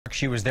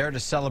She was there to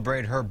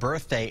celebrate her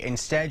birthday.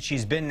 Instead,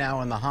 she's been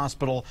now in the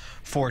hospital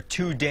for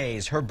 2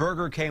 days. Her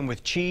burger came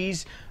with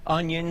cheese,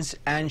 onions,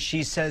 and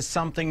she says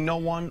something no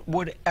one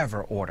would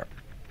ever order.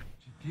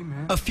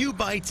 A few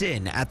bites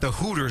in at the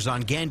Hooters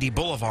on Gandy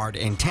Boulevard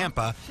in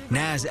Tampa,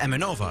 Naz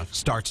Eminova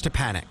starts to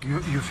panic.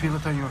 You feel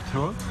it in your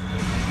throat?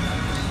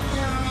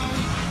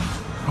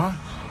 Huh?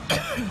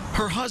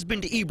 Her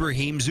husband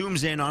Ebrahim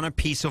zooms in on a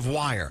piece of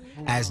wire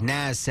as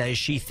Naz says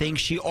she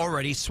thinks she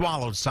already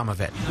swallowed some of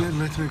it.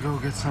 Let me go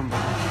get some.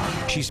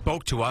 She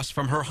spoke to us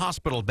from her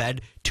hospital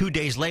bed 2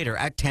 days later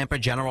at Tampa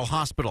General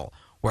Hospital,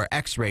 where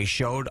x-rays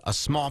showed a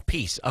small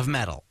piece of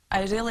metal.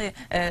 I really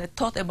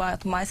thought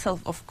about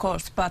myself, of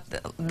course, but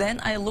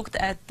then I looked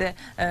at the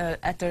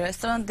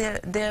restaurant.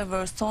 There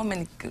were so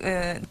many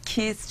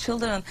kids,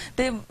 children.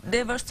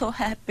 They were so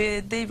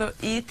happy. They were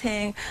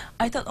eating.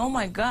 I thought, oh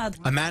my God.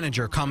 A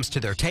manager comes to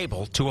their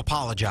table to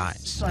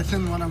apologize. I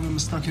think one of them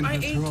is stuck in her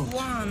throat. I ate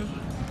one.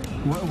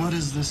 What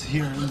is this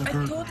here in the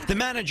burger? The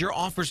manager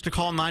offers to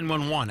call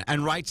 911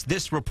 and writes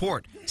this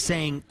report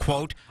saying,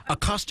 quote, a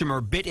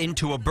customer bit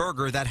into a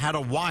burger that had a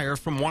wire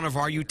from one of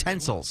our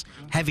utensils,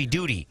 heavy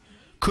duty,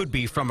 could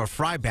be from a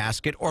fry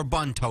basket or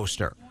bun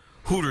toaster.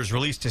 Hooters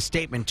released a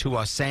statement to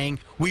us saying,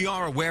 we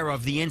are aware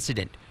of the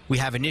incident. We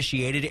have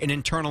initiated an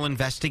internal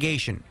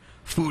investigation.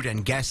 Food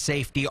and guest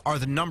safety are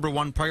the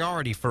 #1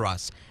 priority for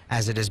us,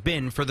 as it has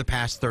been for the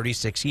past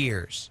 36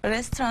 years.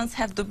 Restaurants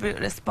have to be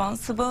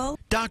responsible.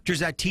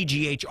 Doctors at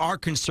TGH are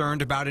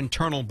concerned about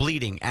internal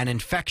bleeding and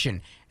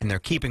infection, and they're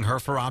keeping her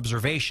for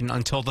observation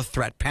until the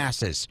threat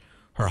passes.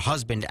 Her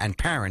husband and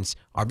parents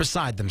are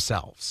beside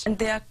themselves. And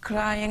they are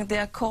crying. They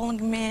are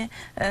calling me.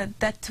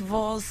 That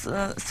was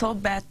so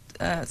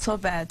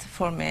bad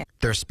for me.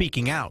 They're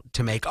speaking out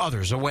to make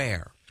others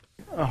aware.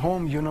 At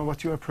home, you know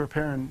what you are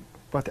preparing,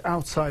 but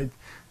outside,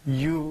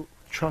 you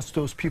trust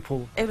those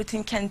people.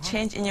 Everything can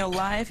change in your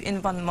life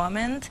in one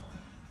moment.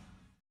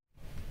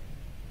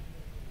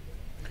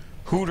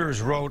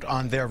 Hooters wrote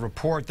on their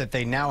report that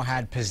they now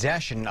had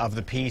possession of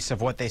the piece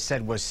of what they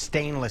said was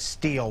stainless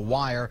steel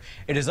wire.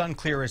 It is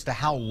unclear as to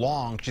how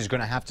long she's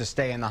going to have to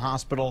stay in the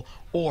hospital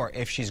or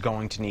if she's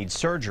going to need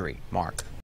surgery. Mark.